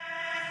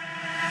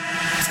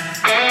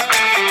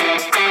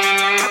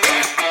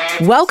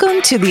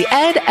Welcome to the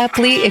Ed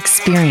Epley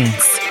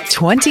Experience.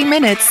 20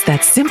 minutes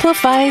that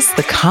simplifies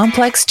the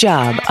complex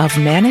job of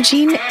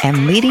managing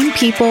and leading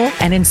people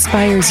and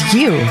inspires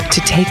you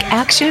to take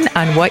action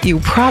on what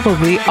you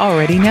probably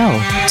already know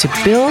to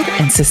build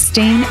and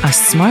sustain a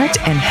smart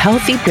and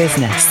healthy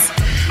business.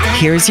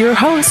 Here's your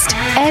host,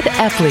 Ed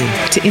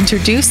Epley, to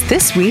introduce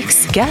this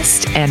week's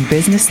guest and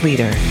business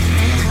leader.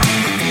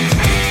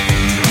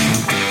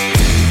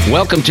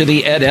 Welcome to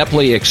the Ed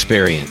Epley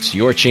Experience,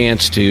 your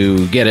chance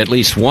to get at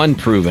least one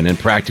proven and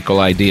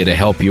practical idea to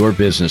help your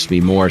business be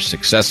more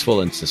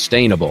successful and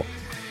sustainable.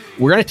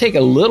 We're going to take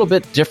a little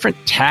bit different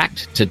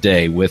tact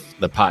today with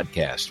the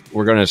podcast.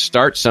 We're going to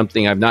start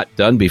something I've not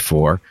done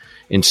before.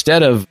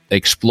 Instead of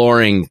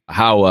exploring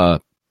how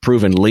a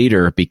proven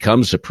leader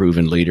becomes a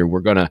proven leader,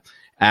 we're going to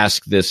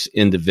ask this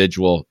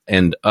individual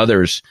and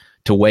others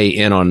to weigh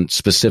in on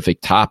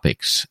specific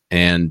topics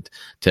and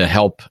to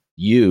help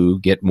you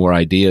get more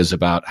ideas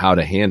about how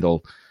to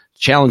handle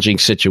challenging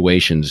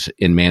situations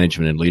in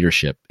management and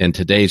leadership. And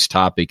today's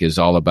topic is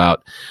all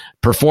about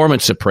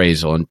performance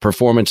appraisal and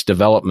performance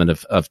development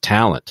of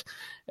talent.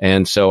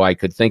 And so I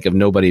could think of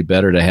nobody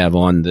better to have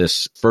on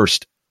this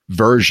first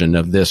version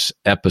of this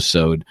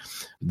episode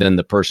than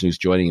the person who's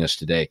joining us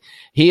today.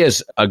 He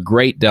is a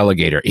great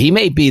delegator. He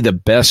may be the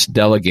best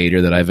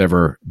delegator that I've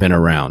ever been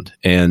around.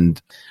 And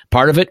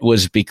part of it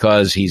was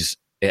because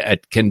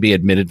it can be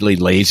admittedly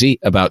lazy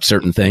about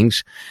certain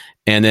things.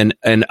 And then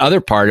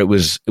another part, it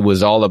was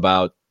all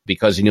about,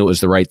 because he knew it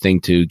was the right thing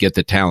to get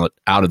the talent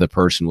out of the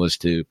person, was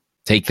to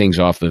take things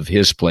off of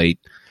his plate.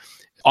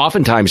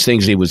 Oftentimes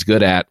things he was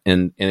good at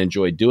and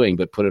enjoyed doing,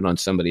 but put it on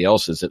somebody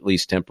else's, at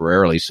least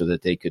temporarily, so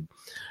that they could,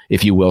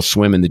 if you will,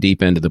 swim in the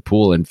deep end of the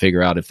pool and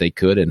figure out if they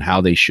could and how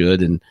they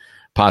should, and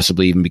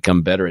possibly even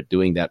become better at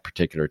doing that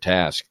particular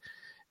task.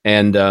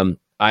 And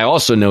I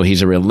also know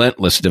he's a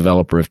relentless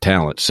developer of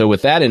talent. So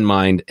with that in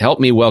mind, help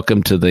me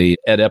welcome to the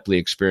Ed Epley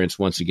Experience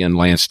once again,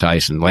 Lance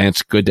Tyson.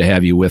 Lance, good to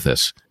have you with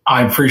us.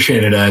 I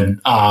appreciate it, Ed.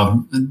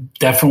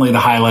 Definitely the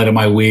highlight of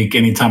my week.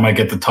 Anytime I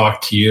get to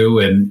talk to you,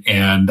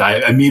 and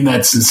I mean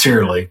that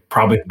sincerely.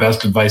 Probably the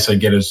best advice I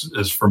get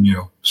is from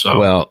you. So,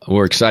 well,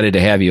 we're excited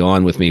to have you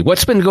on with me.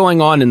 What's been going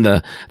on in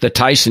the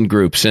Tyson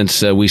group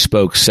since we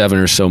spoke 7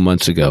 or so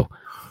months ago?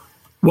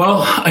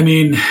 Well, I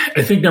mean,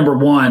 I think number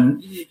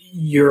one,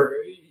 you're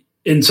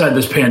inside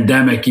this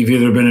pandemic, you've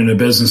either been in a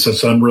business that's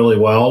done really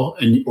well,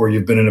 or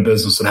you've been in a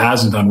business that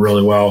hasn't done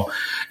really well.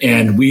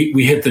 And we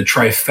hit the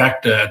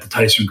trifecta at the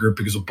Tyson Group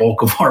because a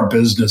bulk of our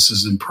business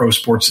is in pro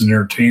sports and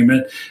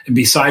entertainment. And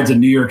besides a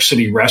New York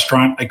City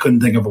restaurant, I couldn't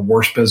think of a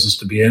worse business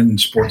to be in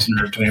sports and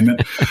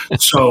entertainment.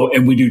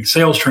 And we do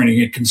sales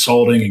training and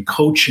consulting and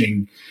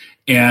coaching.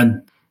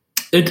 And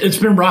it's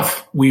been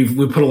rough. We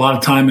put a lot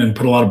of time in,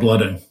 put a lot of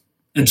blood in.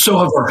 And so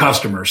have our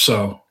customers.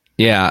 So.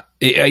 Yeah,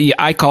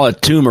 I call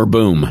it tomb or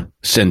boom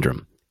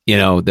syndrome. You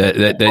know,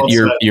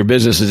 that your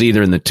business is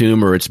either in the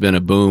tomb or it's been a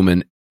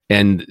boom,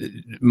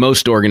 and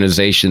most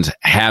organizations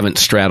haven't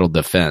straddled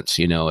the fence.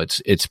 You know,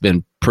 it's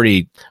been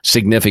pretty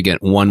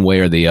significant one way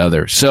or the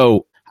other.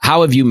 So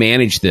how have you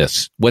managed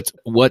this? What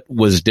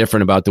was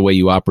different about the way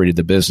you operated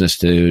the business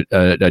to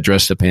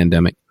address the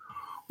pandemic?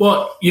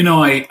 Well, you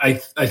know, I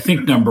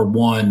think number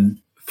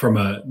one,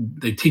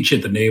 they teach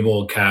at the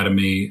Naval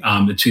Academy,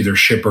 it's either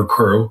ship or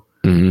crew.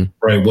 Mm-hmm.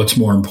 Right. What's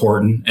more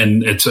important?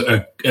 And it's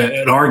an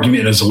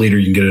argument as a leader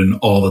you can get in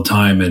all the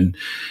time.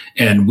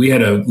 And we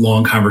had a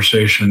long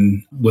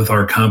conversation with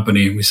our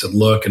company, and we said,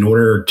 look, in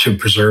order to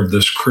preserve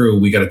this crew,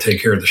 we got to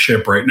take care of the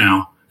ship right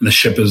now. And the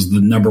ship is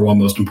the number one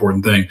most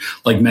important thing.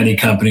 Like many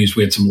companies,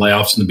 we had some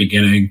layoffs in the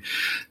beginning.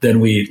 Then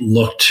we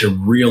looked to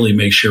really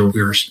make sure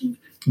we were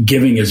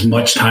giving as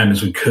much time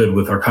as we could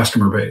with our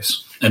customer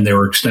base. And they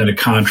were extended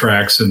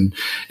contracts,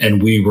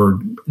 and we were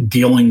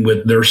dealing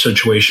with their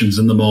situations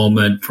in the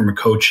moment from a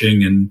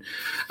coaching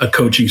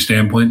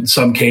standpoint. In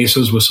some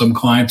cases, with some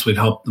clients, we'd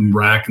help them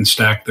rack and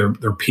stack their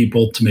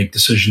people to make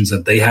decisions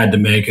that they had to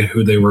make and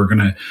who they were going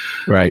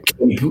to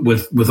keep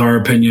with our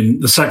opinion.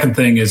 The second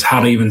thing is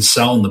how to even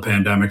sell in the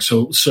pandemic.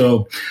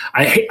 So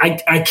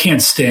I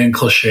can't stand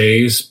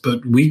cliches,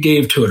 but we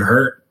gave to it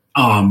hurt.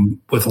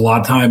 With a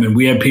lot of time, and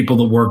we had people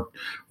that worked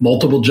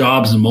multiple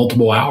jobs and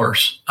multiple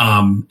hours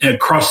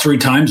across 3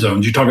 time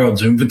zones. You talk about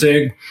Zoom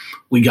fatigue,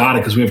 we got it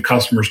because we have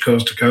customers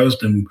coast to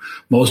coast, and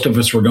most of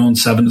us were going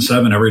 7 to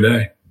 7 every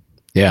day.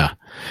 Yeah.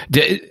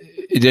 Did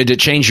it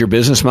change your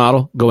business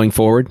model going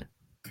forward?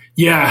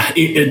 Yeah,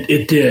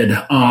 it did.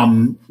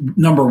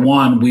 Number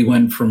one, we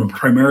went from a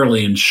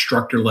primarily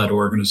instructor-led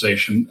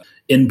organization,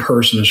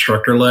 in-person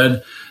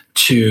instructor-led,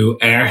 to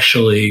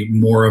actually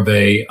more of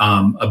a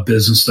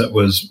business that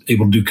was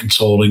able to do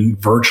consulting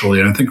virtually.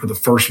 And I think the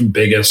first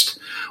biggest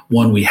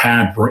one we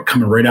had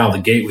coming right out of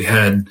the gate, we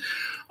had,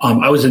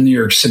 I was in New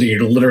York City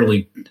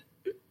literally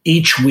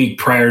each week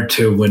prior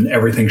to when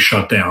everything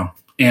shut down.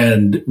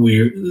 And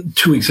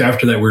 2 weeks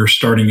after that, we were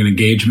starting an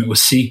engagement with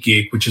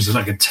SeatGeek, which is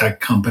like a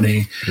tech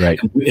company. Right.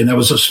 And that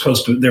was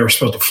they were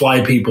supposed to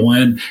fly people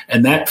in.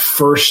 And that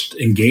first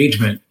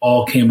engagement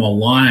all came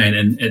online.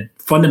 And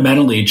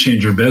fundamentally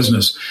change your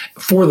business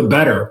for the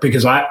better,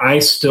 because I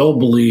still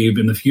believe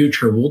in the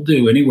future we'll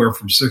do anywhere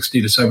from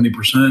 60 to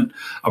 70%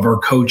 of our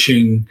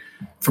coaching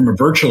from a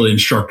virtually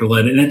instructor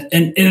led, and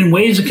in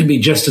ways it can be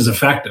just as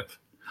effective.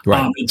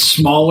 Right. It's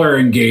smaller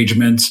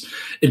engagements.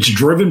 It's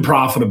driven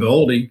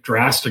profitability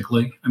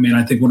drastically. I mean,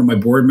 I think one of my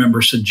board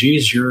members said,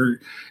 geez,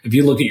 if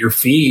you look at your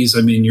fees,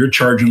 I mean, you're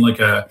charging like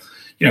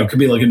it could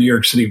be like a New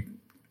York City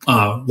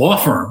law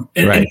firm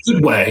in a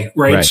good way.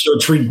 Right. So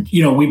it's,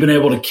 we've been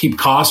able to keep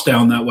costs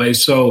down that way.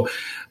 So,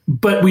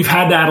 but we've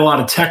had to add a lot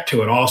of tech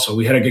to it also.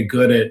 We had to get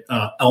good at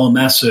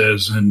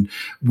LMSs, and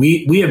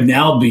we have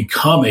now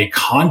become a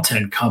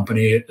content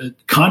company,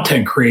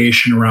 content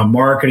creation around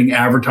marketing,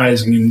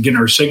 advertising, and getting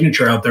our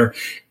signature out there,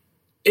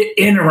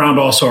 and around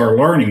also our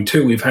learning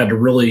too. We've had to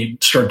really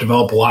start to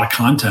develop a lot of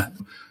content.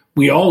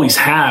 We always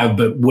have,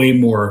 but way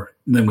more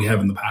than we have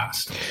in the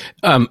past.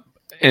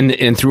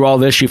 And through all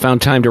this, you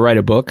found time to write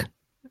a book,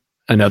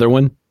 another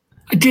one?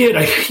 I did.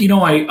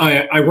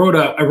 I wrote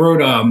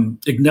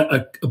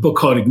a book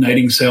called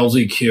Igniting Sales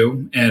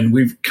EQ, and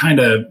we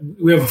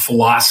have a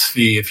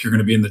philosophy. If you're going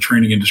to be in the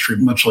training industry,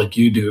 much like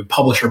you do,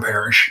 publish or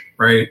perish,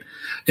 right?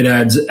 It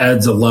adds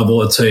a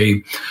level. It's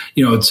a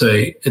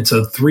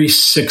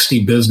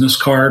 360 business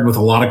card with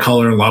a lot of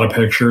color and a lot of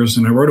pictures.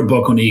 And I wrote a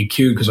book on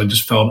EQ because I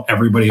just felt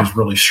everybody was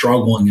really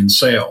struggling in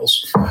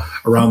sales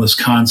around this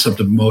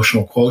concept of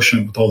emotional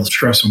quotient with all the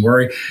stress and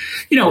worry.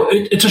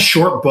 It's a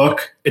short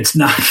book. It's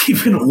not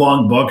even a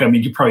long book. I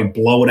mean, you probably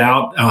blow it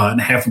out in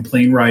half a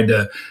plane ride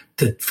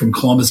from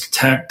Columbus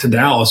to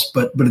Dallas.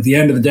 But at the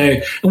end of the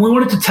day, and we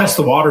wanted to test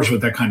the waters with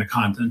that kind of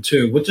content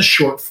too. What's a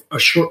short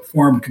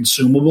form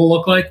consumable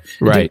look like?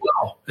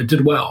 It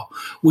did well.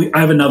 I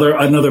have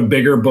another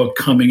bigger book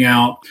coming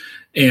out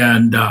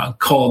and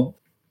called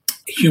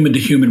Human to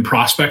Human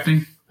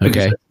Prospecting.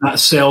 Okay.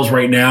 Sales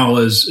right now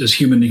is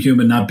human to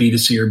human, not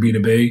B2C or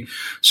B2B.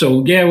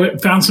 So yeah, we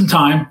found some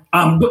time.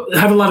 But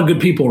have a lot of good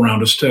people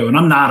around us too. And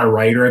I'm not a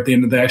writer at the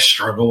end of the day. I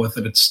struggle with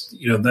it. It's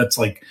that's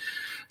like,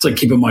 it's like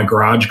keeping my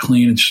garage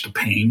clean. It's just a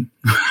pain.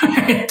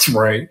 It's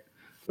right.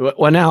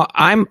 Well, now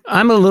I'm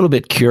a little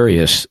bit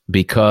curious,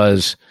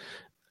 because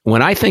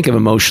when I think of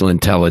emotional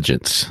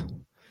intelligence,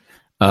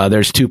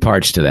 there's two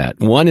parts to that.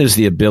 One is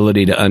the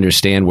ability to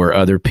understand where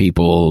other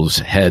people's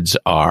heads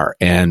are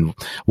and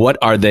what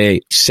are they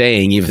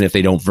saying, even if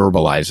they don't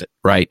verbalize it,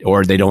 right?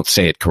 Or they don't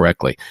say it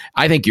correctly.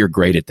 I think you're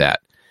great at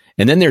that.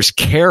 And then there's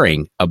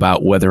caring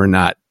about whether or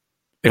not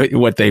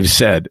what they've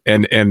said.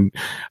 And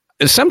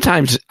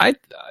sometimes I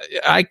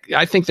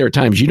think there are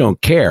times you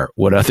don't care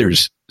what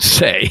others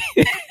say.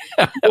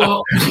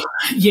 Well,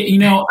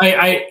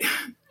 I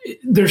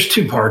there's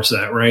two parts to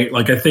that, right?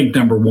 Like, I think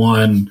number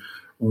one,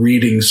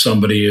 reading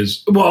somebody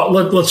is, well,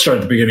 let's start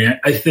at the beginning.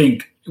 I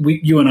think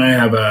you and I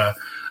have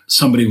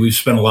somebody we've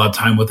spent a lot of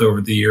time with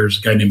over the years,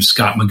 a guy named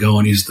Scott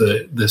McGowan. He's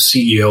the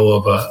CEO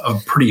of a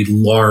pretty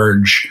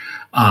large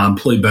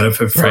employee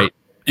benefit firm. Right.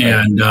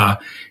 And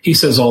he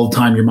says all the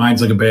time, your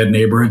mind's like a bad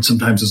neighborhood.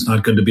 Sometimes it's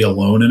not good to be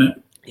alone in it.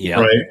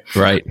 Yeah.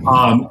 Right.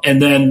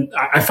 And then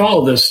I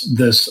follow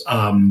this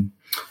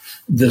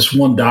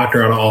one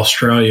doctor out of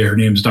Australia. Her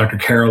name's Dr.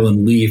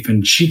 Carolyn Leaf,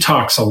 and she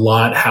talks a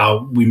lot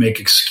how we make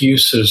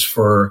excuses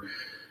for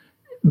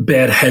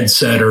bad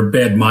headset or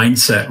bad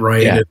mindset,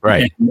 right? Yeah,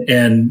 right.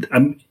 And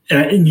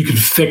you can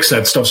fix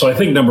that stuff. So I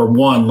think number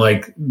one,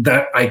 like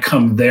that, I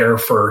come there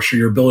first, or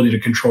your ability to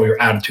control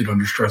your attitude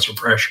under stress or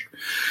pressure.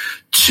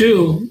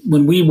 Two,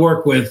 when we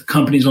work with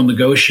companies on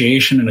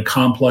negotiation in a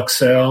complex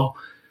sale,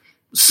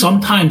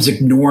 sometimes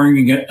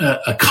ignoring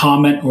a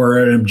comment or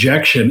an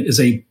objection is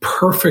a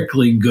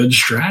perfectly good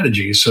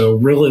strategy. So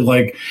really,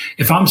 like,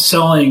 if I'm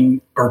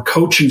selling or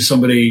coaching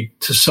somebody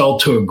to sell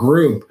to a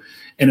group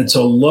and it's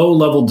a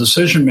low-level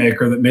decision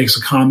maker that makes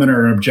a comment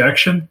or an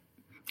objection,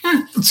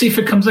 let's see if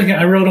it comes again.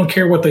 I really don't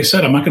care what they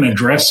said. I'm not going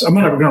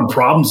to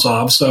problem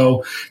solve.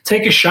 So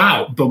take a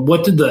shot. But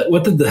what did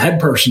the head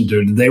person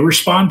do? Did they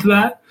respond to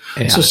that?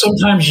 Yeah. So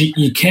sometimes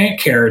you can't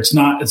care. It's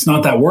not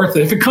that worth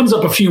it. If it comes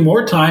up a few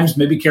more times,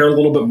 maybe care a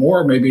little bit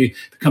more. Maybe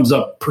if it comes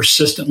up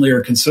persistently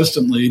or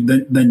consistently,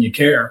 then you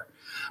care.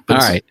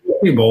 But all right.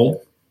 Pretty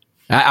bold.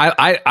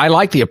 I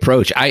like the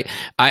approach.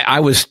 I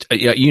was,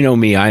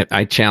 me,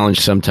 I challenge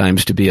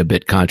sometimes to be a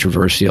bit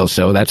controversial.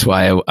 So that's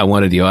why I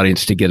wanted the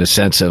audience to get a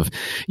sense of,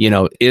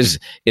 is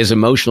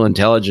emotional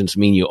intelligence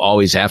mean you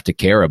always have to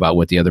care about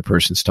what the other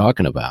person's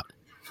talking about?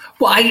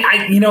 Well,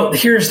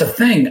 here's the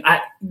thing.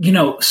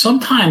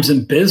 Sometimes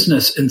in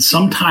business and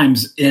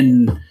sometimes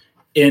in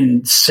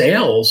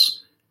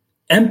sales,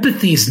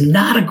 empathy is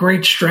not a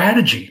great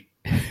strategy.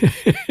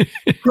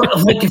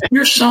 Like, if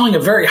you're selling a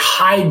very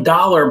high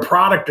dollar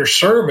product or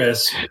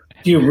service,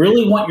 do you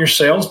really want your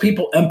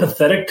salespeople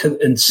empathetic to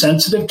and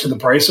sensitive to the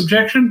price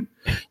objection?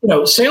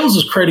 Sales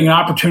is creating an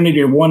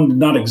opportunity where one did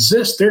not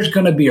exist. There's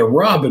going to be a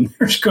rub and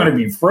there's going to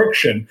be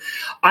friction.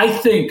 I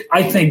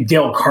think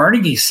Dale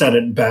Carnegie said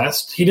it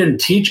best. He didn't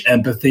teach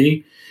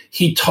empathy.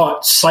 He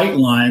taught sight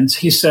lines.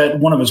 He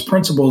said one of his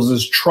principles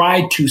is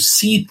try to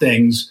see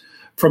things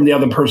from the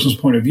other person's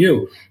point of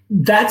view.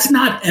 That's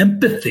not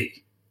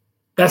empathy.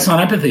 That's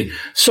not empathy.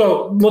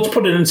 So let's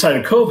put it inside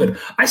of COVID.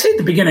 I say at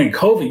the beginning of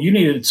COVID, you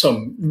needed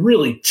some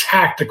really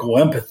tactical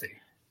empathy,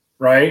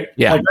 right?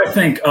 Yeah. Like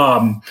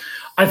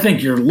I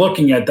think you're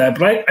looking at that,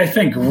 but I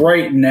think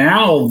right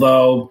now,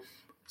 though,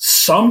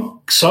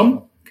 some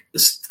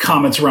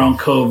comments around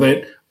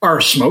COVID are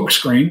a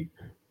smokescreen.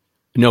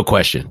 No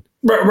question.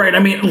 Right. I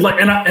mean,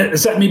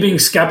 is that me being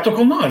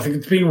skeptical? No, I think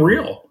it's being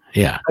real.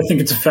 Yeah. I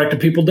think it's affected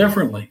people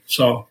differently.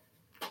 So.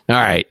 All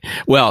right.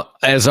 Well,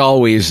 as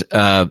always,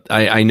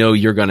 I know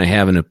you're going to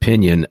have an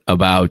opinion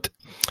about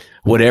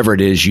whatever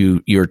it is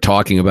you're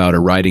talking about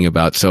or writing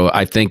about. So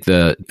I think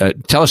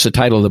tell us the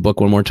title of the book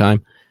one more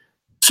time.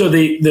 So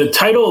the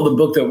title of the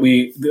book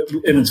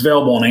and it's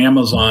available on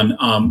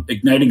Amazon,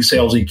 Igniting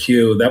Sales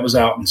EQ, that was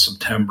out in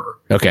September.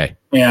 Okay.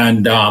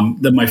 And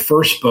then my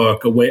first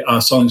book,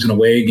 Selling's an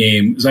Away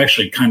Game, is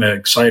actually kind of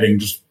exciting.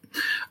 Just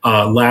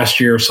last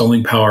year,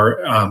 Selling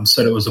Power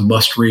said it was a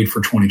must read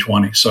for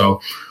 2020.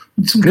 So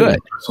some good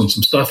on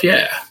some stuff.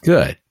 Yeah.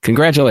 Good.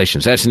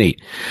 Congratulations. That's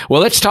neat.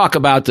 Well, let's talk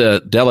about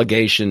the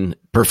delegation,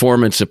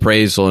 performance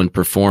appraisal, and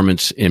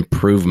performance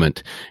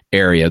improvement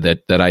area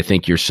that I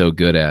think you're so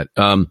good at.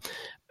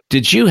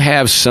 Did you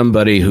have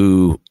somebody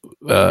who,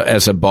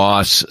 as a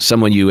boss,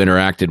 someone you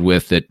interacted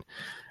with that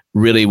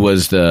really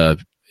was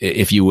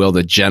if you will,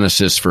 the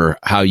genesis for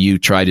how you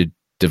try to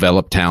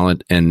develop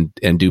talent and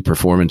do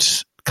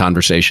performance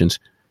conversations?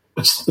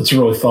 It's a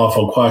really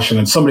thoughtful question.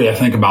 And somebody I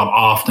think about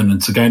often,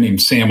 it's a guy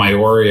named Sam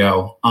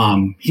Iorio.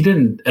 He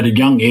didn't, at a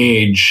young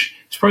age,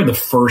 he's probably the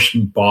first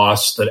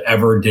boss that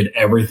ever did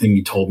everything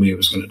he told me he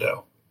was going to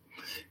do.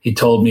 He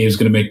told me he was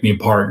going to make me a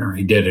partner.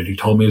 He did it. He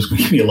told me he was going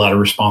to give me a lot of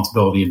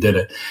responsibility. He did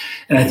it.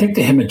 And I think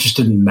to him, it just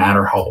didn't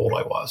matter how old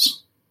I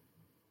was.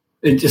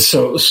 It just,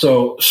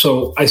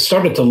 so I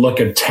started to look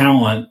at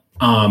talent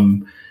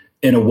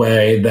in a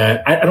way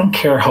that I don't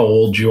care how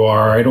old you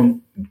are. I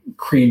don't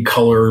creed,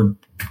 color,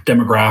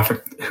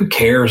 demographic. Who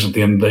cares at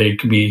the end of the day? It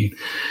could be,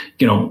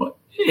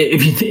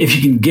 if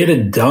you can get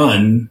it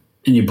done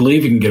and you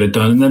believe you can get it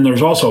done. And then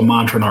there's also a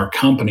mantra in our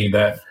company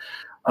that,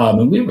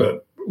 and we have a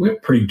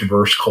pretty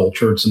diverse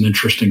culture. It's an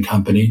interesting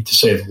company, to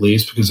say the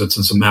least, because it's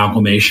this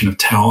amalgamation of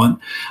talent.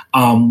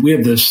 We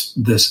have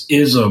this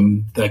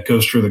ism that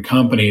goes through the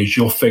company is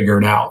you'll figure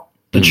it out.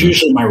 That's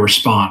usually my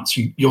response.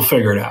 You'll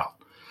figure it out.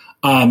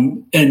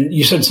 And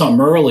you said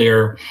something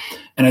earlier,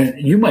 and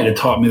you might have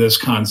taught me this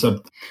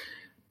concept.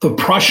 The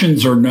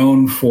Prussians are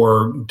known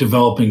for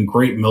developing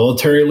great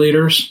military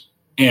leaders,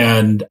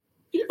 and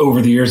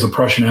over the years, the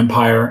Prussian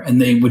Empire,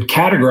 and they would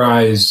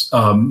categorize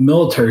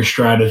military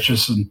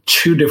strategists in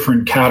two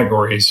different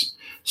categories: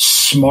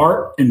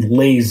 smart and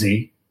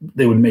lazy.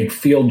 They would make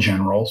field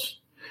generals,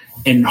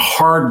 and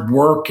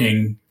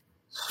hardworking,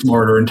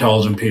 smarter,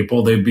 intelligent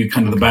people. They'd be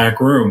kind of the back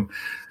room.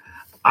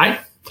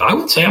 I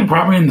would say I'm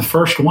probably in the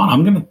first one.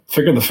 I'm going to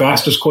figure the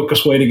fastest,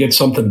 quickest way to get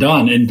something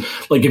done. And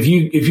like if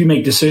you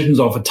make decisions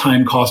off of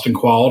time, cost, and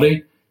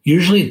quality,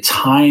 usually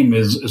time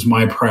is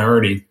my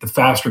priority, the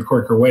faster,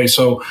 quicker way.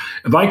 So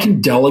if I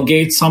can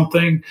delegate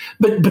something,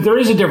 but there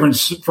is a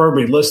difference for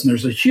everybody listening.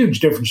 There's a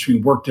huge difference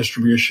between work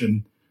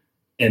distribution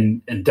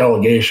and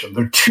delegation.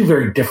 They're two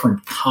very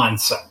different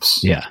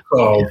concepts. Yeah.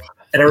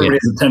 And everybody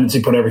has a tendency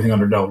to put everything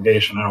under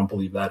delegation. I don't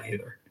believe that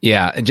either.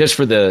 Yeah. And just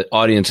for the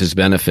audience's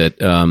benefit,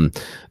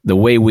 the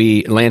way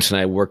Lance and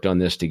I worked on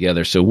this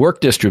together. So work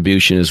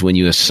distribution is when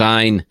you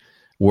assign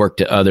work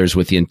to others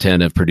with the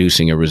intent of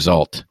producing a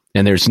result.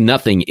 And there's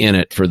nothing in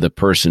it for the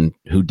person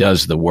who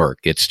does the work.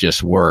 It's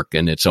just work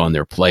and it's on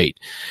their plate.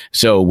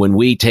 So when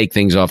we take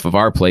things off of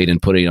our plate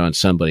and put it on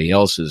somebody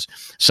else's,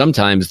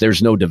 sometimes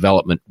there's no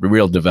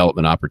real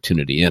development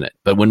opportunity in it.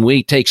 But when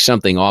we take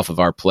something off of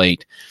our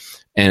plate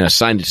and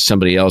assign it to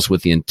somebody else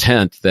with the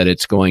intent that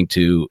it's going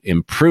to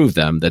improve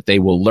them, that they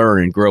will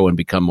learn and grow and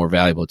become more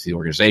valuable to the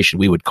organization,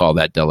 we would call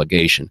that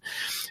delegation.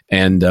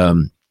 And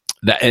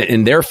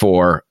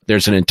therefore,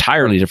 there's an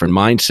entirely different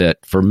mindset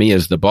for me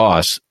as the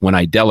boss when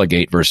I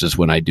delegate versus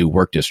when I do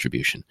work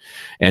distribution.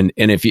 And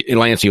if you,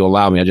 Lance, you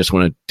allow me, I just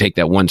want to take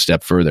that one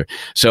step further.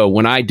 So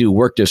when I do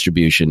work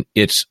distribution,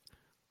 it's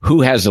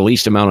who has the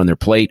least amount on their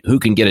plate, who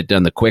can get it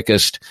done the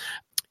quickest.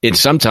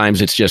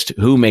 Sometimes it's just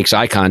who makes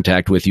eye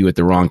contact with you at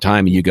the wrong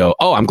time and you go,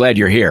 oh, I'm glad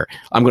you're here.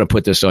 I'm going to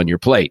put this on your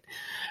plate.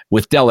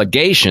 With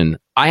delegation,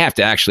 I have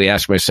to actually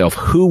ask myself,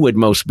 who would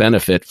most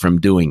benefit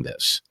from doing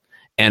this?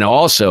 And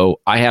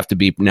also, I have to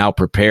be now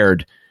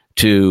prepared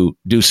to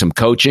do some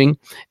coaching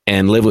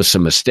and live with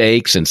some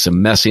mistakes and some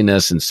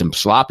messiness and some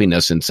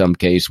sloppiness in some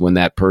case when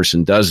that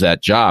person does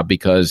that job,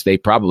 because they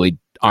probably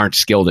aren't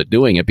skilled at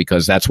doing it,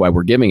 because that's why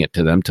we're giving it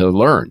to them to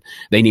learn.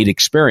 They need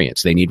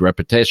experience. They need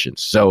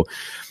repetitions. So,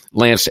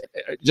 Lance,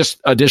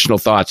 just additional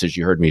thoughts as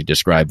you heard me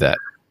describe that.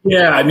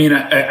 Yeah, I mean,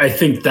 I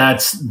think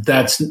that's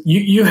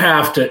you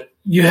have to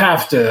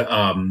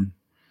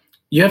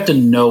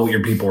know what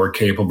your people are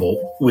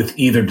capable with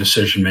either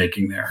decision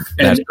making there.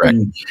 That's right.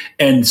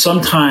 And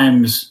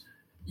sometimes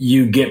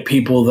you get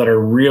people that are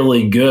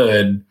really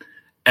good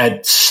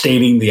at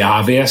stating the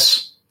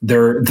obvious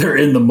they're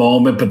in the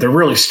moment, but they're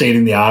really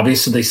stating the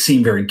obvious. So they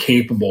seem very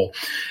capable.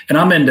 And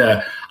I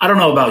don't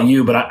know about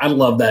you, but I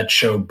love that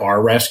show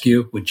Bar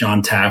Rescue with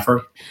John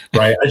Taffer,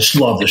 right? I just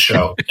love the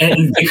show.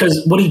 And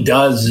because what he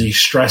does is he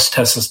stress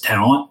tests his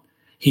talent.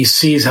 He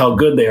sees how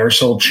good they are.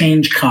 So he'll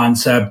change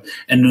concept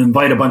and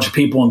invite a bunch of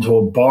people into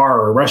a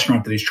bar or a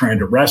restaurant that he's trying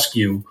to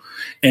rescue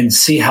and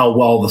see how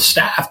well the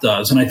staff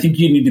does. And I think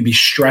you need to be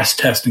stress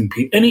testing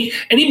people.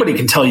 Anybody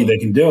can tell you they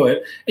can do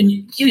it. And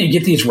you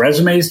get these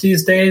resumes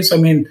these days. I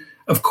mean,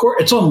 of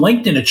course, it's on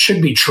LinkedIn. It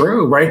should be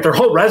true, right? Their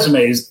whole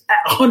resume is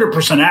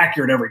 100%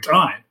 accurate every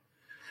time.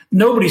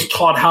 Nobody's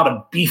taught how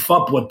to beef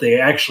up what they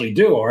actually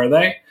do, are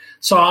they?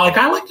 So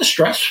I like to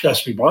stress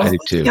test people. I like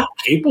to see how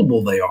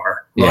capable they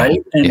are, right?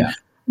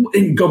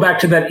 And go back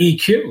to that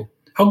EQ.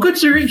 How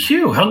good's their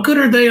EQ? How good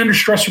are they under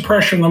stress or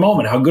pressure in the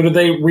moment? How good are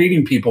they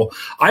reading people?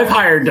 I've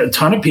hired a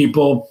ton of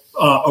people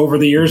over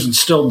the years and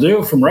still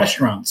do from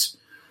restaurants.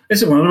 I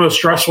said one of the most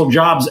stressful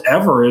jobs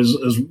ever is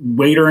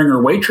waitering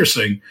or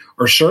waitressing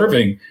or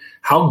serving.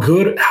 How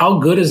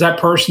good is that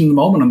person in the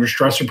moment under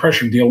stress or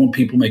pressure dealing with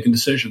people making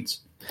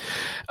decisions?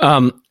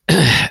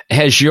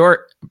 Has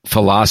your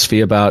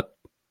philosophy about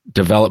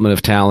development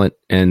of talent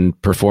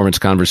and performance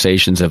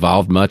conversations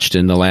evolved much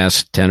in the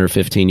last 10 or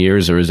 15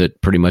 years, or is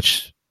it pretty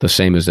much the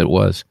same as it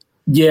was?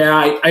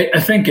 Yeah, I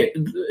think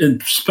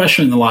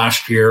especially in the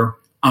last year,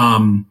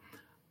 I'm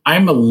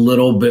a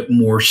little bit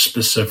more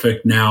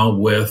specific now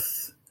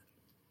with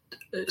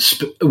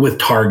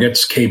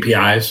targets,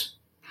 KPIs.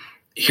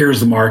 Here's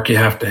the mark you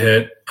have to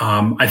hit.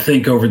 I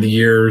think over the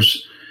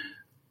years,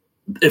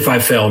 if I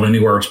failed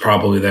anywhere, it's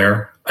probably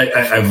there.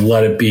 I've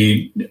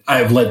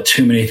let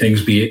too many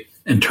things be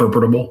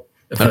interpretable,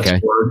 if that's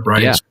a word,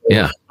 right?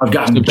 Yeah, so I've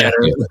gotten better.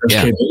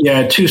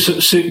 Too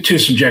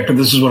subjective.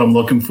 This is what I'm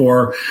looking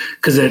for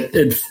because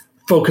it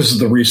focuses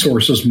the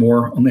resources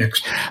more on the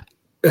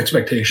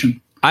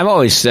expectation. I've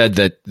always said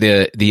that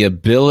the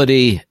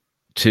ability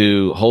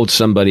to hold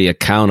somebody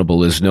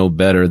accountable is no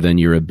better than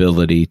your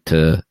ability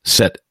to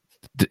set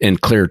in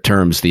clear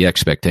terms the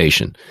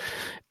expectation.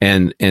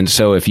 And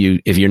so if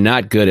you're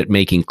not good at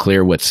making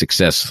clear what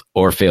success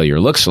or failure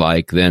looks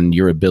like, then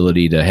your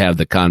ability to have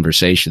the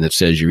conversation that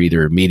says you're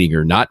either meeting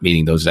or not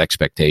meeting those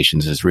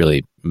expectations is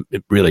really,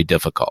 really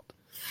difficult.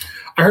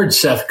 I heard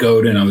Seth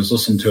Godin. I was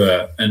listening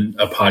to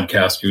a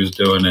podcast he was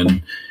doing,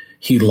 and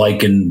he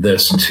likened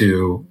this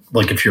to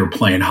like if you're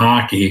playing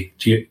hockey,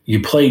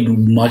 you play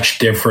much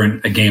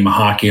different a game of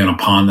hockey on a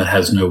pond that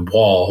has no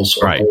walls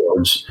or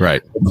boards,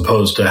 right? As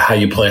opposed to how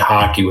you play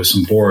hockey with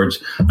some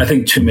boards. I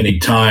think too many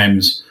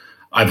times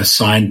I've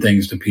assigned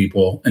things to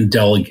people and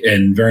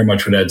and very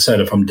much what Ed said,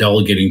 if I'm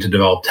delegating to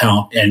develop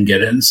talent and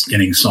getting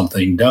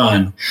something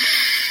done,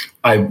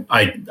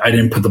 I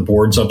didn't put the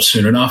boards up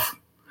soon enough.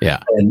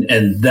 Yeah.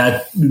 And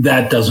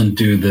that doesn't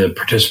do the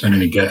participant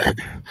any good.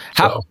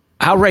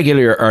 How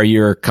regular are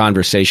your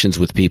conversations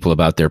with people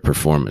about their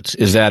performance?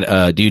 Is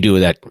that do you do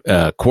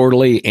that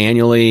quarterly,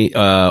 annually,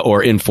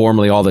 or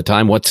informally all the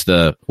time? What's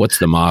the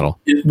model?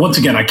 Once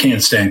again, I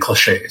can't stand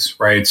cliches,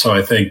 right? So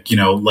I think,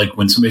 like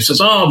when somebody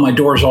says, "Oh, my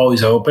door's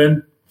always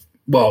open,"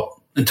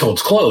 well, until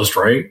it's closed,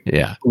 right?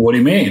 Yeah. What do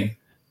you mean?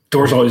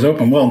 Door's always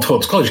open. Well, until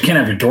it's closed. You can't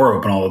have your door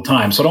open all the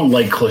time. So I don't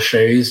like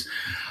cliches.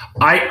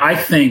 I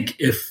think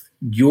if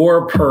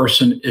your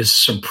person is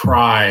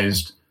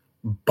surprised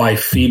by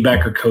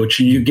feedback or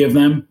coaching you give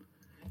them,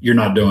 you're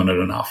not doing it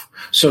enough.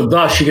 So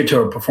thus you get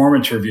to a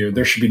performance review,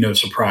 there should be no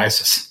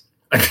surprises.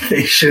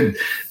 They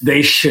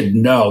should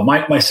know.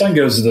 My son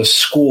goes to this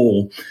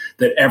school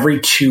that every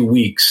 2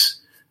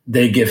 weeks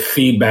they give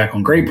feedback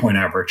on grade point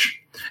average.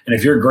 And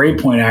if your grade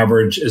point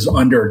average is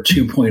under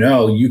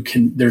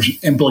 2.0,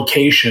 there's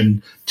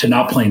implication to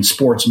not playing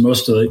sports.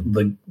 Most of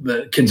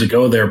the kids that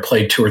go there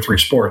play 2 or 3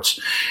 sports,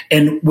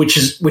 and which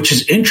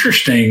is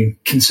interesting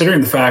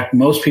considering the fact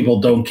most people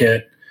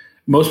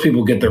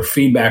get their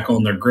feedback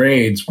on their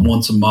grades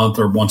once a month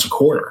or once a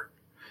quarter.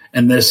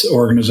 And this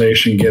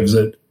organization gives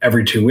it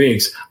every 2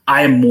 weeks.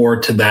 I am more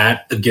to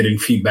that of getting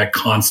feedback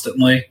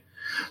constantly.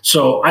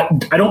 So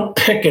I don't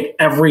pick at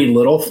every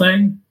little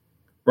thing.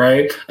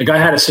 Right. Like I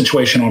had a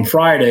situation on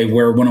Friday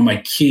where one of my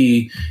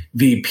key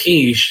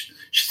VPs,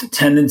 she's a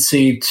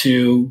tendency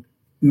to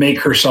make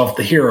herself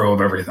the hero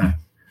of everything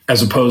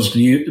as opposed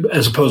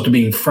to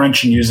being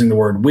French and using the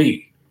word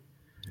we.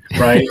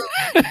 Right.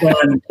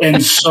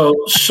 and so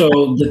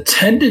the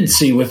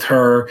tendency with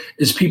her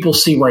is people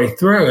see right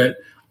through it.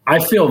 I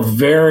feel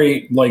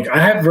very like I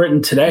have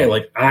written today,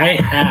 like I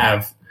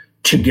have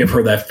to give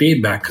her that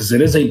feedback because it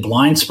is a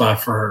blind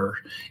spot for her.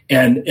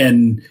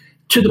 And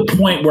to the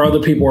point where other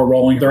people are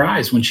rolling their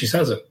eyes when she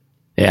says it.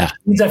 Yeah. She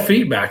needs that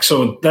feedback.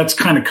 So that's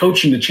kind of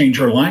coaching to change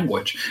her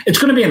language. It's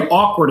going to be an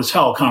awkward as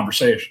hell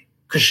conversation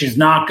because she's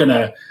not going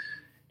to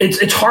 –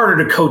 it's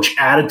harder to coach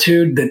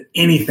attitude than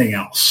anything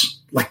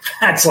else. Like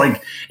that's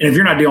like – and if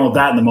you're not dealing with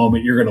that in the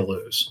moment, you're going to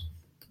lose.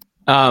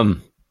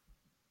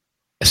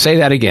 Say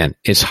that again.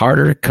 It's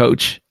harder to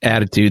coach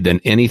attitude than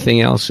anything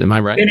else. Am I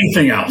right?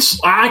 Anything else.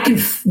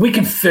 We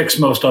can fix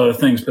most other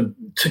things, but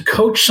to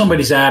coach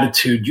somebody's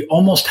attitude, you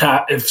almost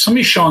have, if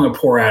somebody's showing a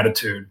poor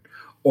attitude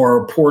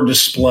or a poor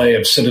display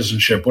of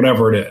citizenship,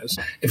 whatever it is,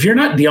 if you're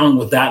not dealing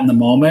with that in the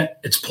moment,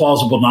 it's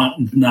plausible not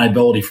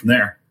deniability from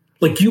there.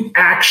 Like, you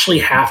actually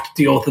have to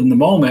deal with it in the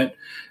moment.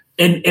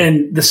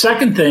 And the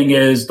second thing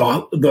is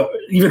the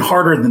even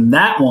harder than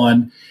that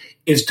one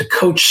is to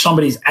coach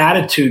somebody's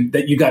attitude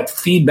that you got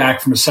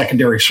feedback from a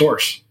secondary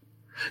source.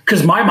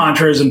 Because my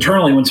mantra is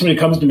internally, when somebody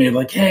comes to me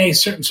like, hey,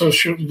 so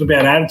a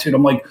bad attitude,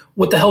 I'm like,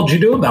 what the hell did you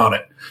do about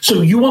it?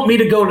 So you want me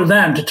to go to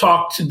them to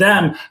talk to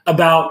them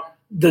about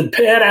the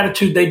bad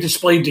attitude they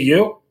displayed to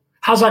you?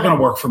 How's that going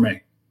to work for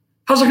me?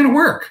 How's that going to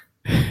work?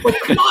 Like,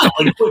 come on.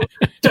 Like,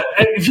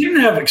 if you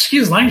didn't have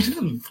excuse language, you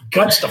didn't have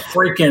guts to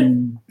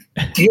freaking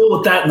deal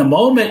with that in the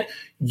moment,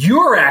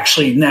 you're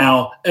actually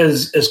now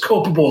as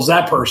culpable as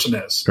that person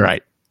is.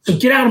 Right. So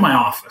get out of my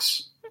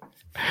office.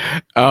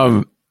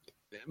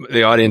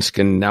 The audience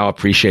can now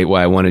appreciate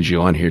why I wanted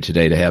you on here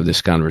today to have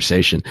this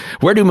conversation.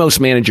 Where do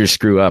most managers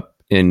screw up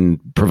in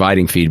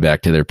providing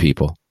feedback to their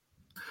people?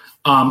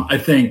 I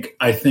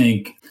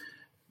think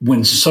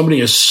when somebody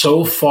is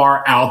so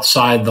far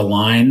outside the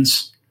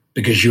lines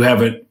because you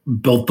haven't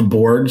built the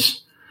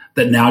boards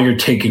that now you're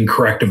taking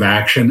corrective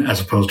action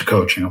as opposed to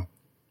coaching them.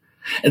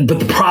 But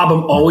the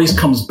problem always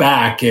comes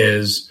back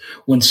is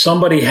when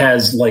somebody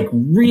has like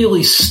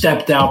really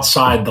stepped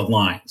outside the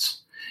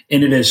lines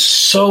and it is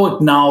so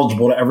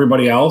acknowledgeable to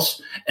everybody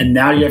else, and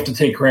now you have to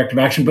take corrective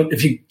action. But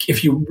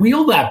if you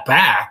wheel that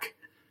back,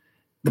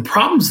 the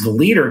problem's the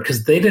leader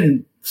because they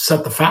didn't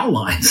set the foul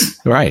lines.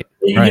 Right.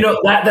 You know,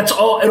 that's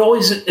all.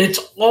 It's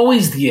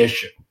always the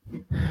issue.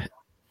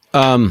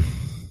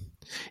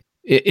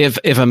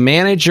 If a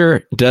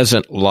manager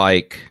doesn't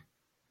like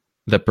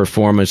the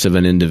performance of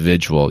an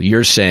individual,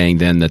 you're saying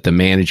then that the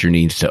manager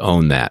needs to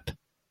own that.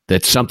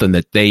 That's something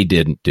that they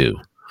didn't do.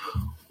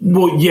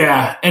 Well,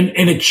 yeah. And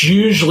it's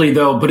usually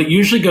but it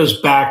usually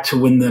goes back to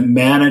when the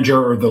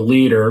manager or the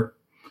leader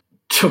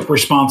took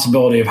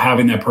responsibility of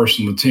having that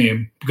person on the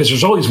team, because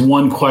there's always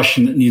one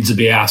question that needs to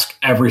be asked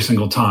every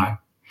single time.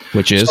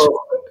 Which is?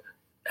 So,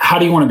 how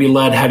do you want to be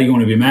led? How do you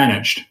want to be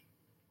managed?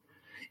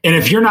 And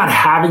if you're not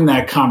having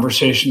that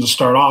conversation to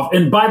start off,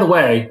 and by the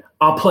way,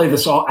 I'll play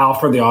this all out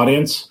for the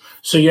audience.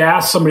 So you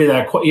ask somebody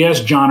you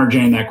ask John or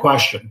Jane that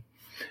question,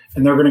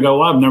 and they're going to go,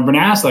 well, I've never been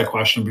asked that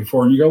question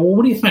before. And you go, well,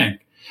 what do you think?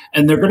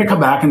 And they're going to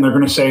come back and they're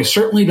going to say,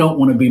 certainly don't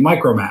want to be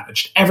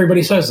micromanaged.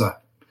 Everybody says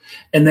that.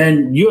 And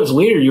then you as a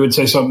leader, you would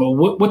say something,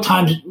 well, what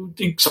time,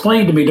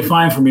 explain to me,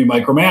 define for me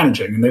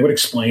micromanaging. And they would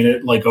explain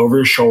it like over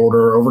your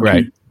shoulder,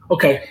 right.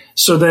 Okay.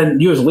 So then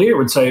you as a leader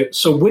would say,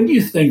 so when do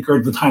you think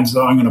are the times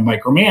that I'm going to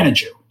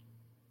micromanage you?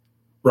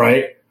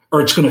 Right?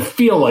 Or it's going to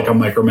feel like I'm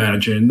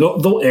micromanaging.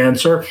 They'll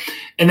answer.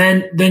 And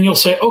then you'll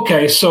say,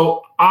 okay,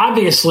 so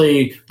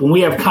obviously when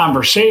we have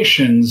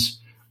conversations,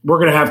 we're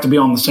going to have to be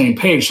on the same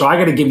page. So I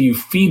got to give you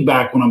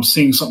feedback when I'm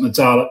seeing something that's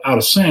out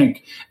of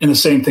sync, and the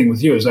same thing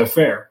with you. Is that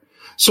fair?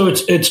 So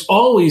it's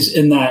always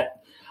in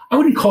that, I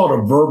wouldn't call it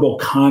a verbal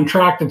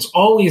contract. It's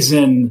always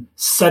in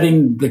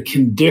setting the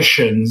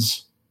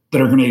conditions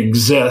that are going to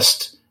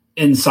exist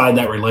inside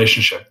that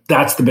relationship.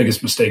 That's the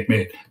biggest mistake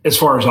made, as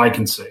far as I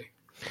can see.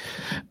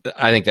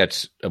 I think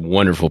that's a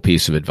wonderful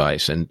piece of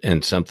advice,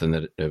 and something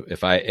that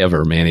if I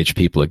ever manage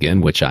people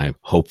again, which I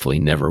hopefully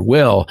never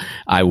will,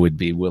 I would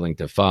be willing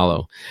to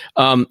follow.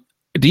 Do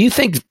you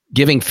think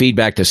giving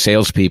feedback to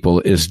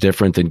salespeople is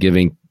different than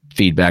giving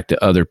feedback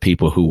to other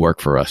people who work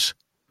for us?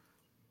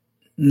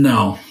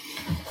 No.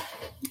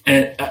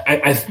 And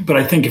but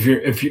I think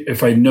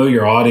if I know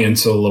your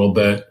audience a little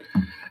bit,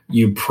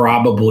 you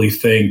probably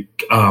think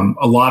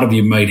a lot of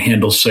you might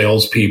handle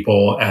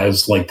salespeople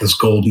as like this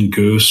golden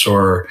goose,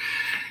 or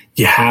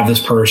you have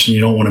this person,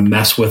 you don't want to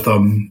mess with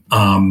them,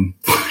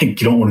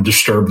 like you don't want to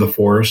disturb the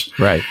force,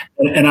 right?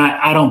 And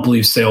I don't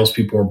believe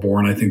salespeople are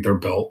born; I think they're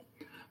built.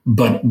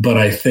 But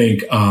I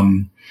think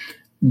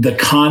the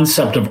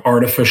concept of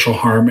artificial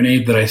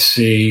harmony that I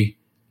see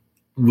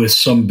with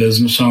some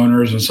business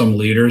owners and some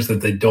leaders,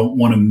 that they don't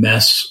want to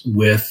mess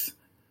with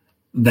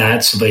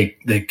that, so they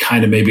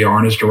kind of maybe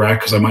aren't as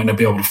direct because I might not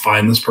be able to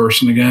find this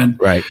person again.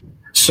 Right.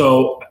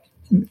 So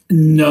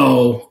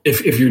no,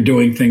 if you're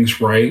doing things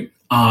right,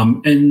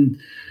 and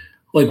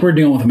like we're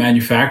dealing with a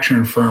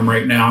manufacturing firm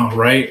right now,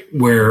 right,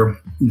 where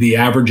the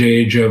average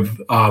age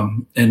of,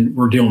 and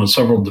we're dealing with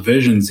several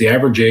divisions, the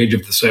average age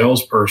of the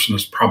salesperson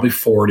is probably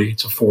 40.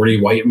 It's a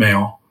 40 white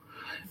male.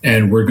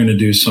 And we're going to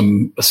do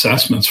some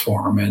assessments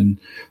for them. And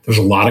there's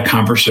a lot of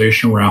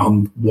conversation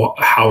around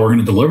how we're going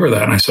to deliver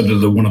that. And I said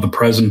to one of the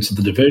presidents of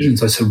the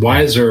divisions, I said,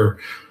 why does there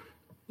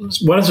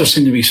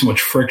seem to be so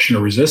much friction or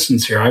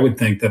resistance here? I would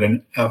think that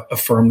a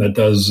firm that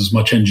does as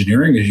much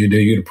engineering as you do,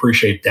 you'd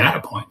appreciate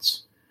data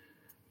points.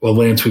 Well,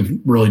 Lance,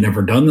 we've really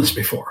never done this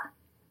before.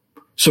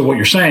 So what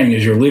you're saying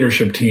is your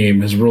leadership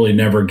team has really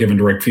never given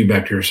direct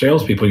feedback to your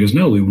salespeople. He goes,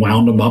 no, we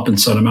wound them up and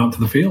sent them out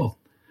to the field.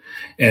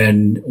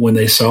 And when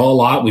they sell a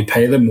lot, we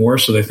pay them more,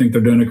 so they think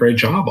they're doing a great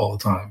job all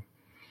the time.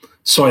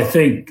 So I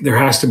think there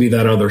has to be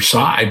that other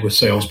side with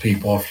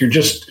salespeople. If you're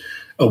just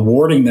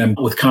awarding them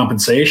with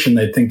compensation,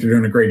 they think they're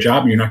doing a great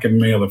job, and you're not giving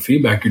them any other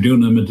feedback, you're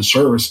doing them a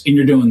disservice, and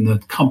you're doing the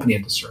company a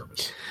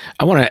disservice.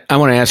 I want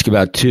to ask you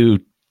about two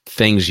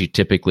things you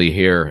typically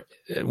hear.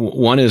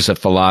 One is a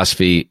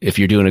philosophy: if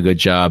you're doing a good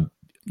job,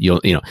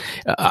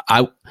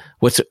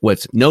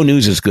 what's no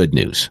news is good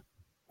news.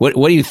 What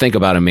do you think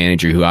about a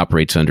manager who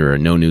operates under a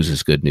no news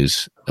is good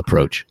news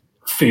approach?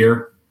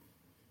 Fear.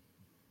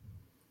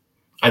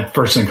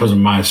 First thing that comes to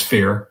mind is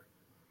fear.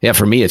 Yeah,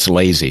 for me, it's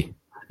lazy.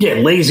 Yeah,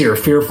 lazy or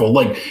fearful.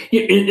 Like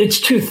it's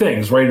two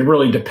things, right? It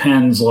really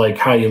depends, like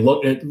how you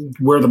look at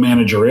where the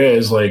manager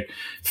is. Like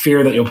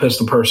fear that you'll piss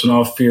the person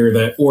off, fear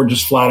that, or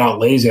just flat out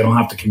lazy. I don't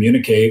have to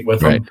communicate with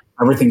them.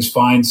 Everything's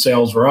fine.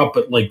 Sales are up,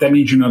 but like that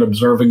means you're not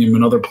observing him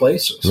in other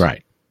places.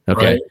 Right.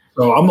 Okay. Right?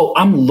 So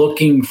I'm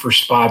looking for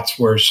spots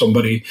where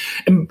somebody,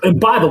 and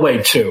by the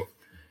way, too,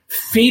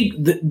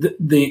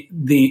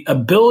 the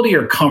ability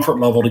or comfort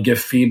level to give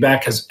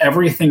feedback has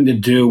everything to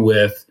do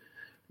with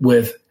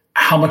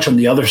how much on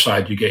the other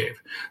side you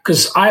gave.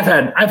 Because I've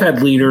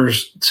had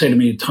leaders say to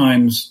me at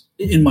times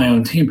in my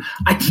own team,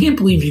 I can't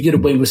believe you get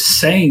away with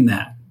saying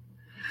that.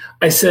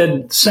 I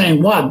said,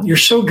 saying what? You're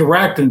so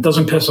direct and it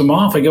doesn't piss them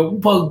off. I go,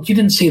 well, you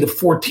didn't see the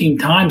 14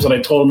 times that I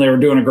told them they were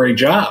doing a great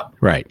job.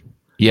 Right.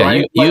 Yeah,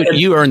 right?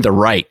 You earned the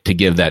right to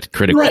give that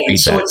critical feedback.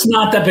 So it's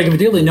not that big of a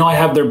deal. They know I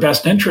have their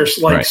best interests.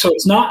 So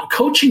it's not,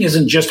 coaching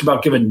isn't just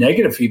about giving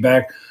negative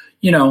feedback.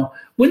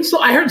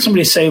 I heard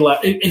somebody say,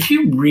 if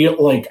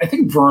you I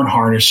think Vern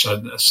Harnish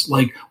said this,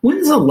 like,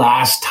 when's the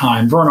last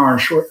time Vern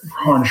Harnish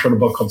wrote a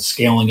book called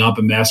Scaling Up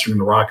and Mastering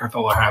the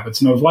Rockefeller Habits.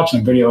 And I was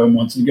watching a video of him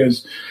once and he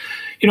goes,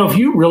 if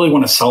you really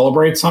want to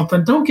celebrate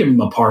something, don't give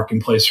them a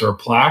parking place or a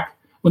plaque.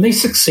 When they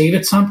succeed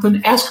at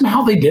something, ask them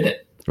how they did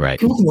it. Right.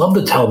 People love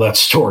to tell that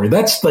story.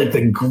 That's like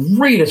the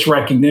greatest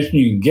recognition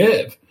you can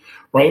give,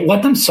 right?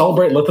 Let them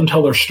celebrate, let them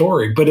tell their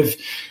story. But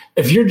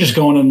if you're just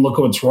going and look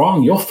at what's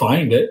wrong, you'll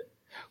find it.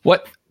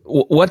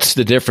 What's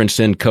the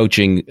difference in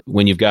coaching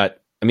when you've got,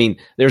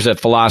 there's a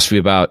philosophy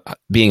about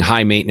being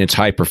high maintenance,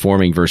 high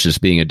performing versus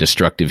being a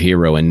destructive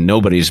hero, and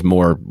nobody's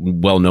more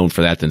well known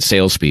for that than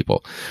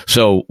salespeople.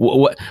 So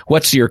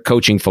what's your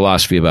coaching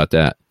philosophy about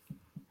that?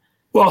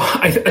 Well,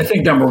 I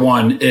think number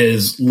one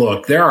is,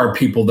 look, there are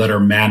people that are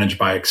managed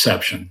by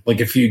exception. Like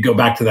if you go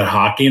back to that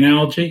hockey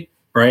analogy,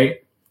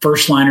 right?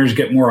 First liners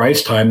get more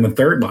ice time than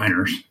third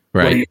liners.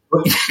 Right.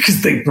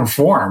 Because they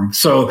perform.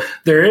 So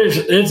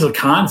it's a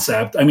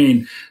concept.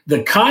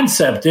 The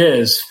concept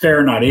is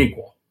fair, not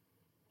equal.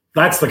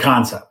 That's the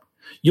concept.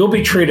 You'll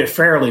be treated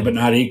fairly, but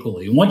not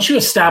equally. Once you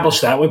establish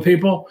that with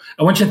people,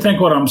 I want you to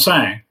think what I'm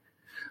saying.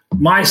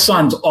 My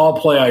sons all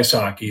play ice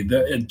hockey.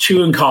 The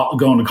two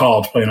going to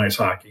college playing ice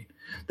hockey.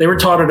 They were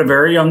taught at a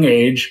very young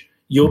age,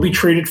 you'll be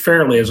treated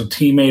fairly as a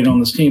teammate on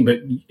this team, but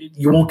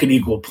you won't get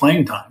equal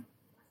playing time.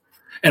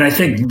 And I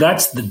think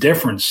that's the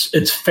difference.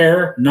 It's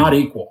fair, not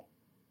equal,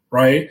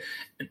 right?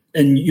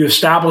 And you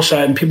establish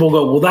that and people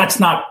go, well, that's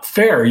not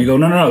fair. You go,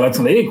 no, that's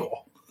not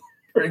equal.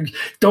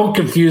 Don't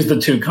confuse the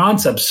two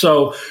concepts.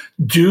 So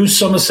do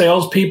some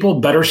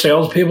of better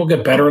salespeople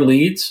get better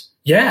leads?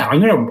 Yeah,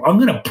 I'm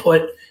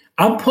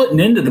putting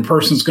into the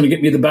person that's going to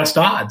get me the best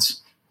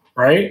odds,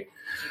 right?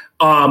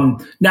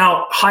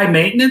 Now, high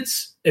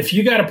maintenance, if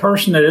you got a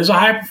person that is a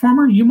high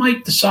performer, you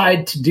might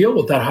decide to deal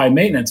with that high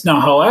maintenance. Now,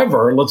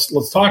 however, let's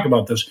talk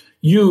about this.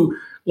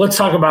 Let's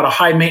talk about a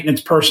high maintenance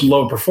person,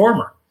 low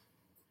performer.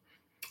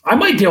 I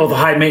might deal with a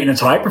high maintenance,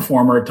 high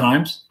performer at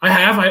times.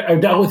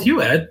 I've dealt with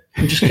you, Ed.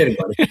 I'm just kidding,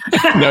 buddy.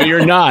 No,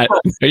 you're not.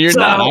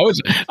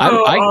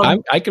 Not.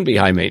 I can be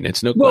high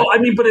maintenance. No. Well,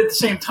 but at the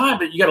same time,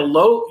 but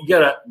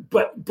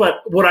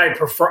what I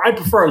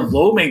prefer a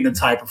low maintenance,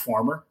 high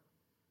performer,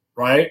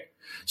 right?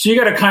 So you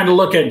got to kind of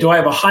look at, do I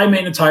have a high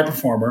maintenance high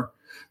performer?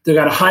 Do I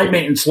got a high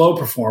maintenance low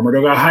performer? Do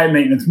I got a high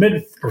maintenance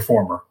mid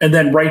performer? And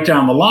then right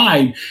down the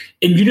line,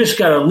 and you just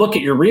got to look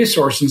at your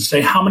resources and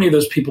say, how many of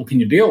those people can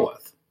you deal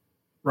with,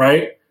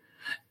 right?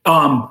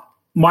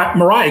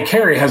 Mariah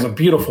Carey has a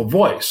beautiful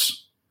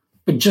voice,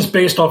 but just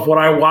based off what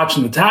I watch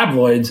in the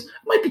tabloids, it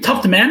might be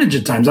tough to manage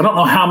at times. I don't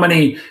know how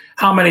many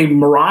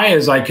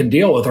Mariahs I could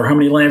deal with or how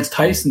many Lance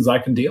Tysons I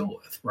can deal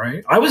with,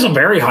 right? I was a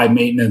very high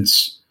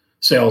maintenance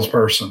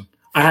salesperson.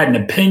 I had an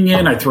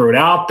opinion. I threw it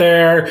out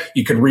there.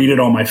 You could read it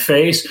on my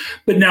face.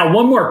 But now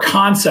one more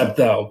concept,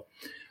 though,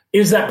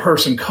 is that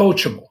person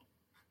coachable?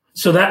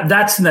 So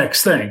that's the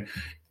next thing.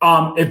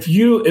 If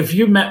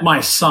you met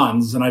my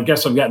sons, and I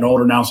guess I've gotten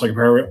older now, so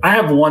I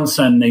have one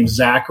son named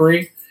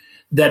Zachary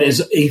that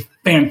is a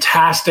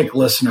fantastic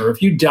listener.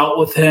 If you dealt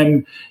with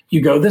him,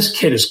 you go, this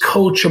kid is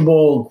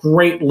coachable,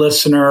 great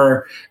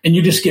listener, and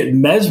you just get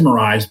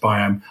mesmerized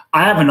by him.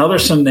 I have another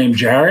son named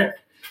Jarrett.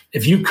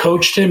 If you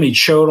coached him, he'd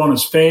show it on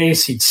his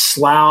face. He'd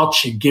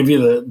slouch. He'd give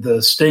you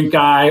the stink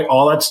eye,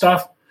 all that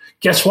stuff.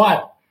 Guess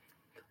what?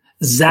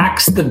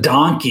 Zach's the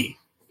donkey.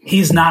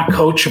 He's not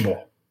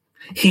coachable.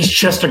 He's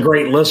just a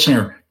great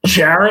listener.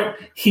 Jarrett,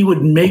 he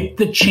would make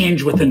the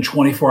change within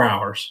 24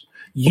 hours.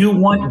 You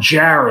want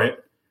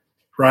Jarrett,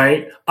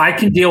 right? I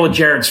can deal with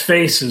Jared's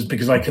faces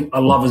because I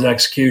love his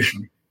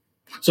execution.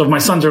 So if my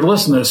sons are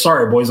listening to this,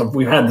 sorry, boys,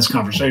 we've had this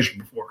conversation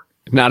before.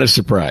 Not a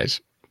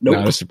surprise. Nope.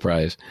 Not a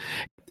surprise.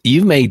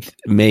 You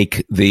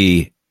make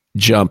the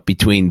jump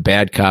between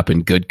bad cop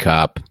and good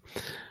cop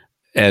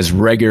as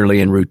regularly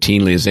and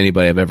routinely as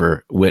anybody I've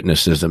ever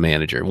witnessed as a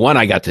manager. One,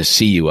 I got to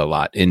see you a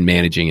lot in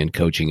managing and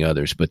coaching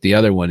others, but the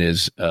other one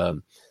is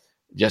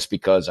just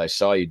because I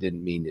saw you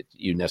didn't mean that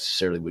you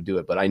necessarily would do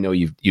it, but I know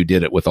you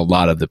did it with a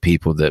lot of the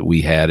people that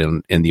we had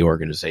in the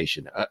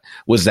organization.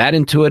 Was that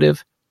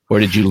intuitive, or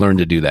did you learn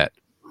to do that?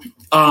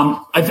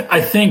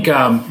 I think,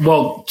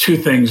 well, two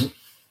things.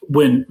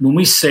 When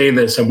we say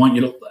this, I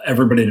want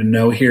everybody to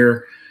know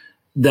here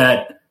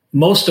that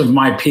most of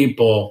my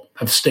people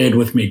have stayed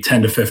with me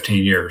 10 to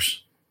 15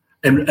 years.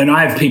 And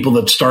I have people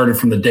that started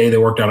from the day they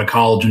worked out of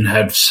college and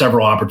had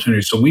several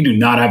opportunities. So we do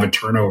not have a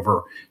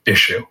turnover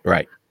issue.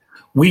 Right.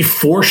 We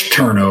force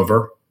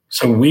turnover.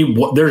 So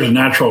there's a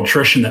natural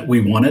attrition that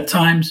we want at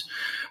times.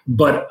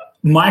 But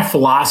my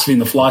philosophy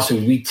and the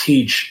philosophy we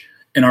teach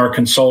in our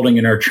consulting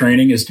and our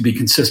training is to be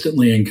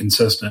consistently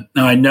inconsistent.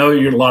 Now, I know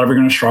a lot of you are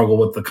going to struggle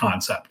with the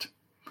concept.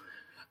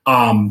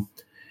 I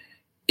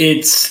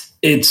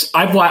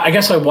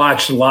guess I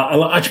watched a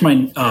lot. I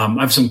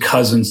have some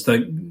cousins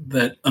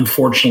that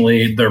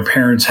unfortunately their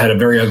parents had a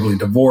very ugly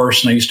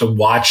divorce, and I used to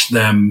watch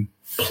them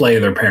play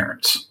their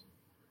parents.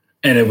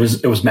 And it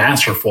was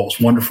masterful. It's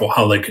wonderful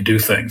how they could do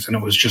things. And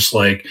it was just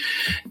like,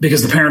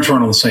 because the parents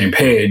weren't on the same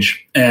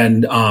page,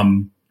 and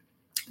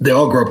they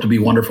all grew up to be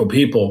wonderful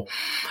people.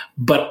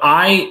 But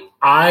I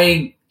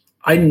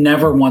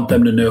never want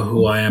them to know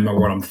who I am or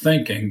what I'm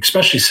thinking,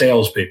 especially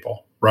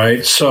salespeople,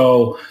 right?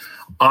 So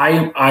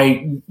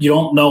you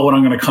don't know what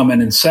I'm going to come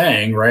in and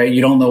saying, right?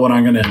 You don't know what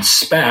I'm going to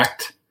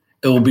inspect.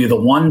 It will be the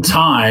one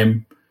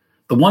thing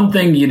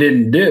you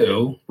didn't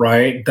do,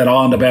 right, that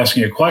I'll end up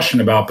asking a question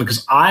about,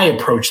 because I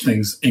approach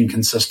things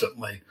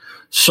inconsistently.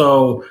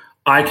 So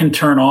I can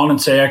turn on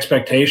and say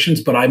expectations,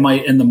 but I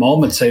might in the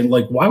moment say,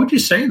 like, why would you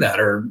say that?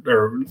 Or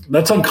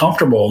that's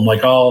uncomfortable. And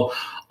like, I'll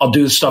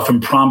do stuff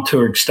impromptu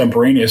or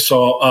extemporaneous.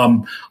 So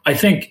I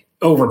think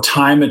over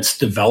time it's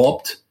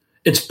developed.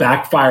 It's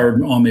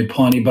backfired on me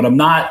plenty, but I'm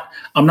not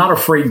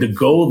afraid to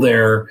go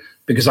there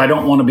because I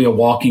don't want to be a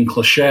walking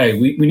cliche.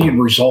 We need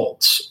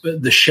results.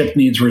 The ship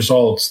needs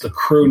results. The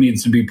crew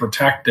needs to be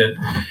protected.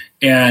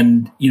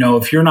 And,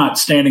 if you're not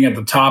standing at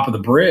the top of the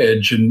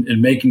bridge and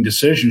making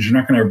decisions, you're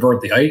not going to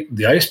avert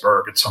the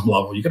iceberg at some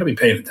level. You got to be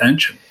paying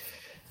attention.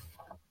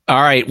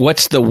 All right.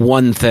 What's the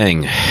one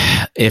thing,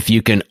 if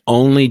you can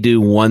only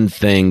do one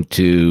thing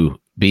to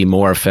be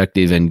more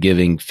effective in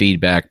giving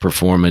feedback,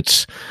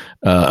 performance,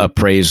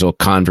 appraisal,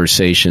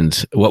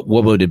 conversations, what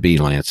would it be,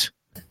 Lance?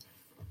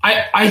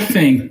 I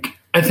think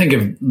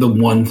if the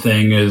one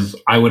thing is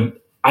if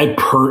I'm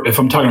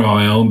talking about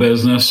my own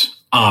business,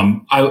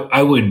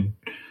 I would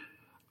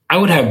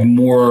have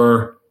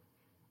more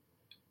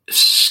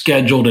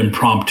scheduled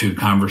impromptu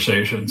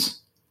conversations.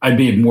 I'd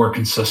be more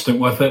consistent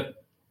with it.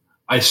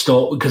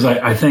 Because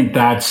I think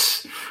I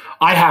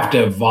have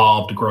to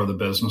evolve to grow the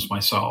business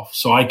myself.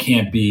 So I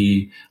can't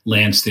be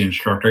Lance the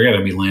instructor. I got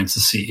to be Lance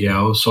the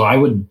CEO. So I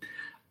would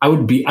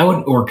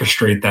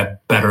orchestrate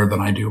that better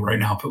than I do right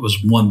now. If it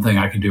was one thing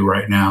I could do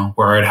right now,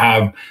 where I'd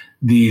have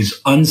these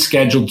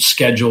unscheduled,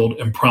 scheduled,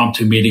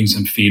 impromptu meetings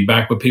and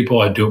feedback with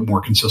people, I'd do it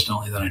more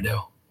consistently than I do.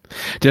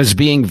 Does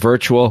being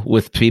virtual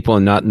with people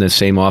and not in the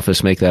same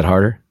office make that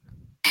harder?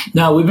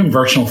 No, we've been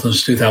virtual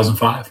since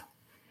 2005.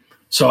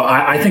 So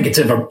I think it's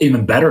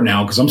even better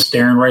now because I'm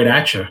staring right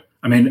at you.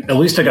 I mean, at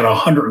least I got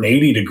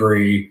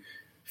 180-degree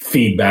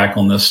feedback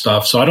on this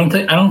stuff. So I don't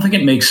think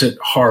it makes it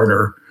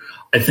harder.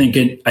 I think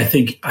I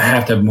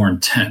have to have more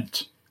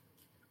intent,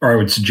 or I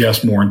would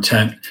suggest more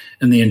intent,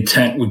 and the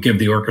intent would give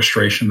the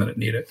orchestration that it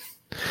needed.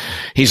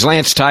 He's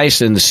Lance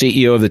Tyson, the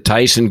CEO of the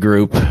Tyson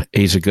Group.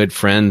 He's a good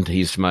friend.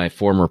 He's my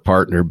former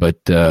partner, but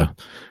I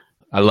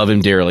love him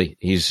dearly.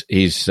 He's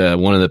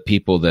one of the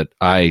people that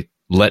I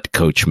let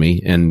coach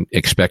me and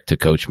expect to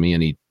coach me,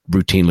 and he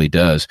routinely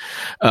does.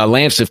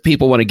 Lance, if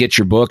people want to get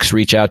your books,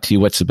 reach out to you,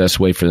 what's the best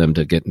way for them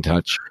to get in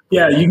touch?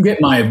 Yeah, you can get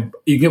my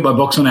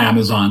books on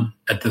Amazon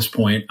at this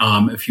point.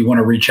 If you want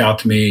to reach out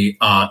to me,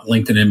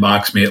 LinkedIn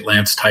inbox me at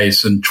Lance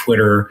Tyson,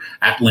 Twitter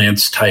at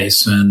Lance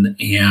Tyson,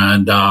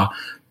 and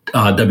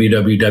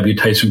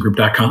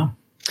www.tysongroup.com.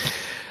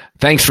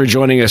 Thanks for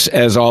joining us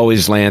as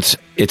always, Lance.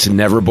 It's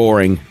never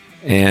boring,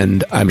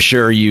 and I'm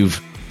sure you've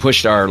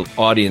pushed our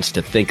audience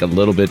to think a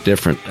little bit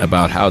different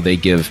about how they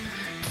give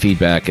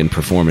feedback and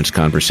performance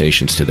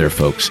conversations to their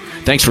folks.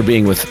 Thanks for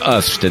being with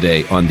us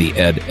today on the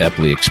Ed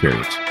Epley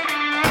Experience.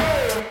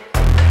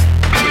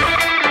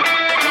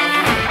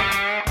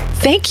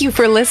 Thank you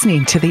for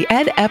listening to the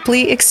Ed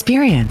Epley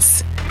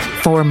Experience.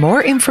 For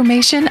more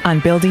information on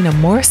building a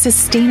more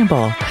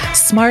sustainable,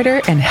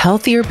 smarter, and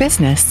healthier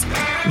business,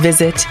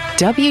 visit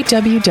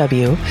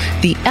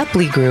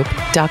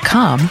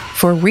www.theepleygroup.com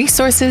for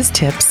resources,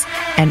 tips,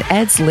 and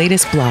Ed's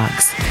latest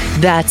blogs.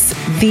 That's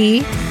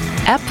the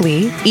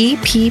Epley,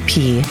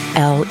 EPPLEY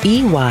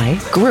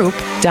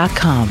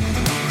group.com.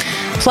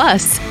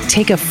 Plus,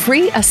 take a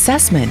free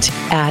assessment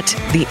at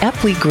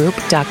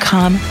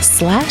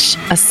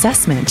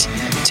theepleygroup.com/assessment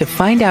to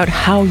find out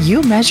how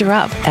you measure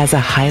up as a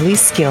highly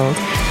skilled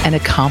and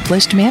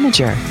accomplished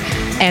manager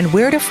and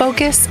where to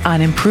focus on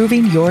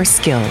improving your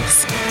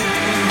skills.